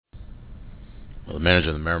Well, the manager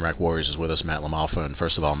of the Merrimack Warriors is with us, Matt Lamalfa. And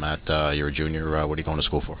first of all, Matt, you're a junior. What are you going to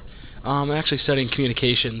school for? I'm actually studying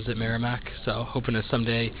communications at Merrimack, so hoping to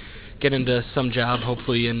someday get into some job,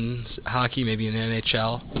 hopefully in hockey, maybe in the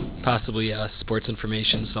NHL, possibly sports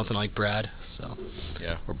information, something like Brad. So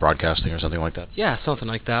Yeah, or broadcasting or something like that. yeah, something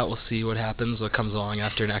like that. We'll see what happens, what comes along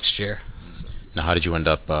after next year. Now, how did you end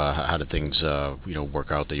up? How did things,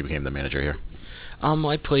 work out that you became the manager here?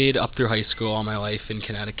 I played up through high school all my life in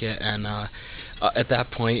Connecticut, and at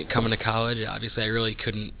that point, coming to college, obviously I really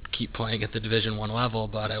couldn't keep playing at the Division One level,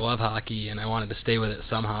 but I love hockey and I wanted to stay with it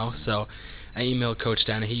somehow. So I emailed Coach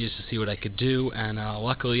Dennehy just to see what I could do, and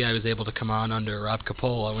luckily I was able to come on under Rob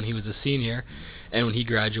Capola when he was a senior, and when he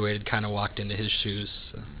graduated, kind of walked into his shoes.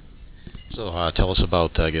 So, tell us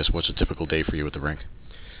about, I guess, what's a typical day for you at the rink?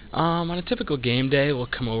 On a typical game day, we'll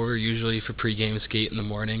come over usually for pre-game skate in the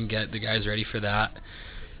morning, get the guys ready for that.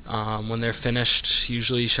 When they're finished,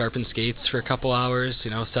 usually sharpen skates for a couple hours,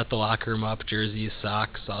 set the locker room up, jerseys,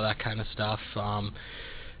 socks, all that kind of stuff.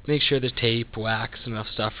 Make sure there's tape, wax, enough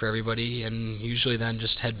stuff for everybody, and usually then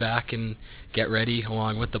just head back and get ready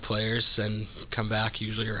along with the players and come back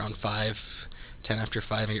usually around 5, 10 after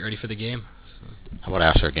 5 and get ready for the game. How about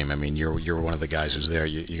after a game? I mean, you're one of the guys who's there.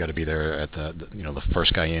 You got to be there at the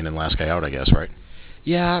first guy in and last guy out, I guess, right?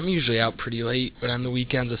 Yeah, I'm usually out pretty late, but on the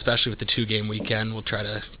weekends, especially with the 2-game weekend, we'll try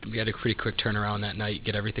to get a pretty quick turnaround that night,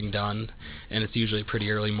 get everything done, and it's usually a pretty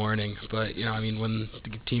early morning. But when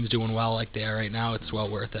the team's doing well like they are right now, it's well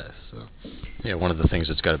worth it. So. Yeah, one of the things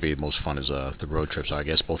that's got to be most fun is the road trips. I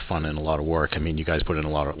guess both fun and a lot of work. I mean, you guys put in a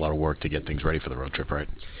lot of work to get things ready for the road trip, right?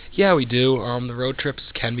 Yeah, we do. The road trips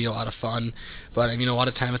can be a lot of fun, but a lot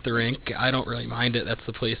of time at the rink. I don't really mind it. That's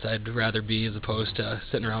the place I'd rather be as opposed to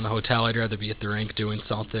sitting around the hotel. I'd rather be at the rink doing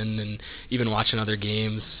something and even watching other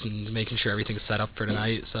games and making sure everything's set up for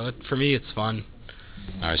tonight. So for me, it's fun.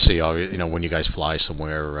 I see. When you guys fly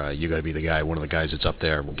somewhere, you got to be the guy, one of the guys that's up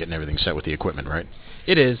there getting everything set with the equipment, right?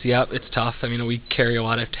 It is, yep. It's tough. We carry a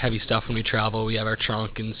lot of heavy stuff when we travel. We have our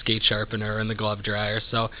trunk and skate sharpener and the glove dryer,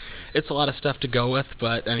 so it's a lot of stuff to go with.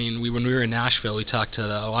 But when we were in Nashville, we talked to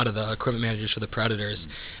a lot of the equipment managers for the Predators,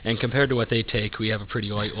 and compared to what they take, we have a pretty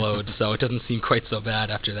light load. So it doesn't seem quite so bad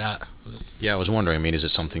after that. Yeah, I was wondering. I mean, is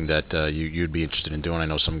it something that you'd be interested in doing? I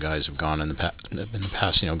know some guys have gone in the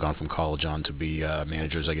past, gone from college on to be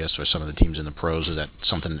managers, I guess, or some of the teams in the pros. Is that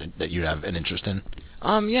something that you'd have an interest in?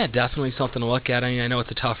 Yeah, definitely something to look at. I know it's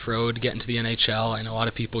a tough road getting to the NHL. I know a lot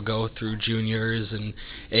of people go through juniors and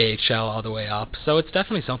AHL all the way up, so it's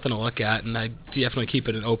definitely something to look at, and I definitely keep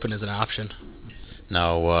it open as an option.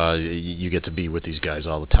 Now, you get to be with these guys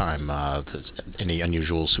all the time. Any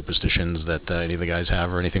unusual superstitions that any of the guys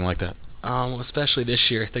have or anything like that? Especially this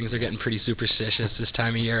year, things are getting pretty superstitious this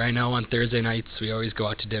time of year. I know on Thursday nights we always go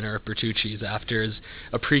out to dinner at Bertucci's after as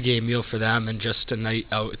a pregame meal for them and just a night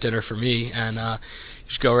out dinner for me. And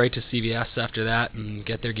you should go right to CVS after that and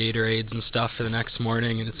get their Gatorades and stuff for the next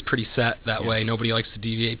morning. And it's pretty set that way. Nobody likes to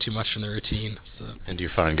deviate too much from the routine. So. And do you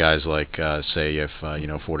find guys like, say, if for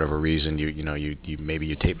whatever reason you maybe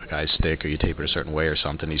you tape a guy's stick or you tape it a certain way or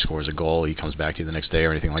something, he scores a goal, he comes back to you the next day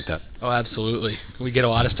or anything like that? Oh, absolutely. We get a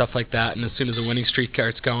lot of stuff like that. And as soon as a winning streak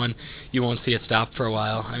starts going, you won't see it stop for a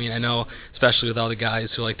while. I know, especially with all the guys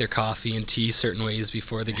who like their coffee and tea certain ways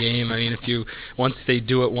before the game. Once they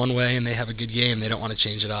do it one way and they have a good game, they don't want to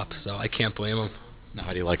change it up. So I can't blame them. Now,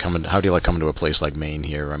 how do you like coming to a place like Maine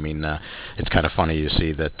here? It's kind of funny to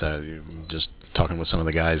see that. Just talking with some of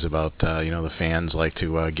the guys about the fans like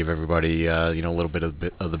to give everybody a little bit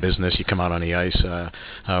of the business. You come out on the ice.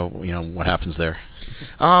 What happens there?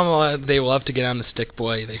 Well, they love to get on the stick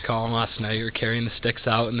boy. They call them last night. We're carrying the sticks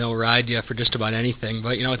out, and they'll ride you for just about anything.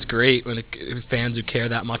 But it's great when the fans who care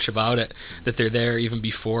that much about it that they're there even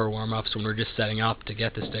before warm-ups when we're just setting up to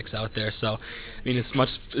get the sticks out there. So, as much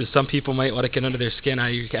as some people might let it get under their skin,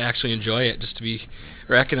 I actually enjoy it just to be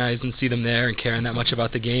recognized and see them there and caring that much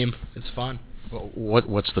about the game. It's fun. Well,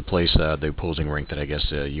 what's the place, the opposing rink that I guess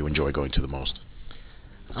you enjoy going to the most?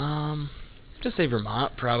 Just say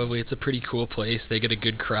Vermont, probably. It's a pretty cool place. They get a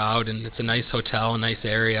good crowd, and it's a nice hotel, a nice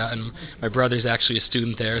area. And my brother's actually a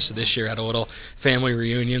student there, so this year had a little family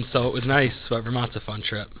reunion, so it was nice. But Vermont's a fun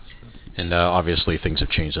trip. And obviously things have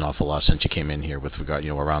changed an awful lot since you came in here with regard,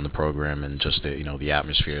 around the program and just the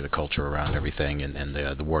atmosphere, the culture around everything, and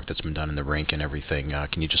the work that's been done in the rink and everything.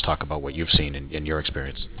 Can you just talk about what you've seen in your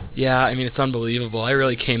experience? Yeah, it's unbelievable. I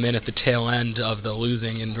really came in at the tail end of the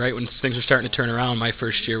losing, and right when things were starting to turn around, my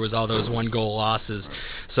first year was all those one-goal losses.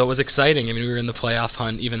 So it was exciting. We were in the playoff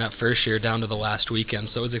hunt even that first year down to the last weekend,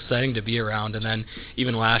 so it was exciting to be around. And then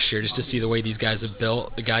even last year, just to see the way these guys have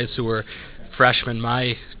built, the guys who were freshmen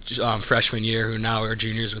my freshman year who now are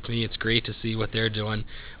juniors with me. It's great to see what they're doing,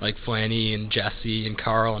 like Flanny and Jesse and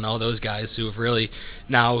Carl and all those guys who have really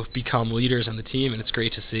now become leaders on the team, and it's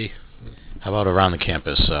great to see. How about around the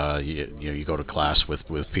campus? You go to class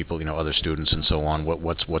with people, other students and so on.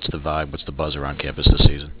 What's the vibe? What's the buzz around campus this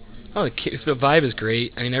season? Oh, the vibe is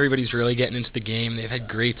great. I mean, everybody's really getting into the game. They've had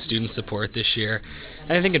great student support this year.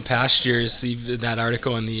 And I think in past years, that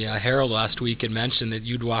article in the Herald last week had mentioned that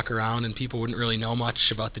you'd walk around and people wouldn't really know much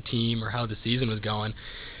about the team or how the season was going.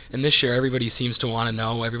 And this year, everybody seems to want to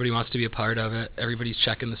know. Everybody wants to be a part of it. Everybody's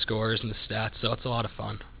checking the scores and the stats, so it's a lot of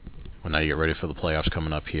fun. Well, now you get ready for the playoffs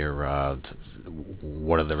coming up here.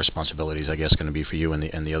 What are the responsibilities, I guess, going to be for you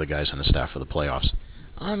and the other guys on the staff for the playoffs?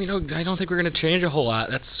 I don't think we're going to change a whole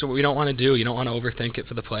lot. That's what we don't want to do. You don't want to overthink it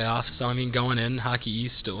for the playoffs. So, going in Hockey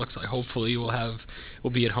East, it looks like hopefully we'll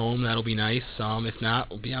be at home. That'll be nice. If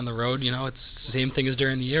not, we'll be on the road. It's the same thing as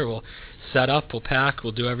during the year. We'll set up, we'll pack,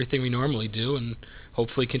 we'll do everything we normally do, and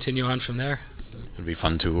hopefully continue on from there. It'd be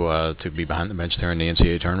fun to be behind the bench there in the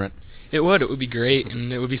NCAA tournament. It would be great,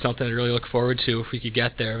 and it would be something to really look forward to if we could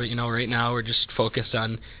get there. But right now we're just focused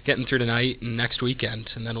on getting through tonight and next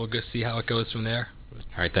weekend, and then we'll go see how it goes from there.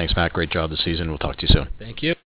 All right, thanks, Matt. Great job this season. We'll talk to you soon. Thank you.